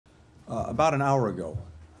About an hour ago,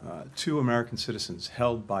 two American citizens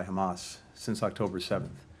held by Hamas since October 7th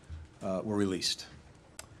were released.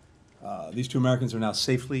 These two Americans are now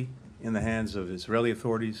safely in the hands of Israeli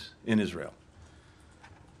authorities in Israel.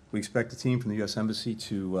 We expect a team from the U.S. Embassy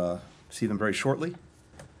to see them very shortly.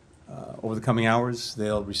 Over the coming hours,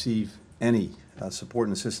 they'll receive any support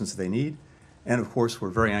and assistance that they need. And of course, we're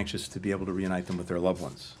very anxious to be able to reunite them with their loved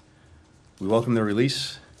ones. We welcome their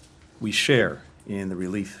release. We share in the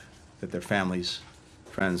relief that their families,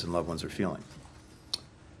 friends, and loved ones are feeling.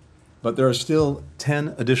 But there are still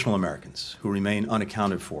 10 additional Americans who remain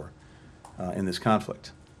unaccounted for in this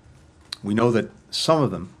conflict. We know that some of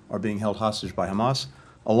them are being held hostage by Hamas,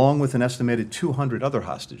 along with an estimated 200 other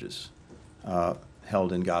hostages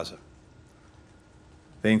held in Gaza.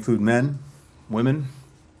 They include men, women,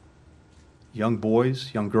 young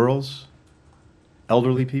boys, young girls,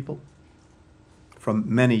 elderly people from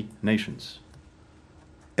many nations.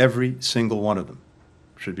 Every single one of them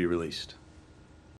should be released.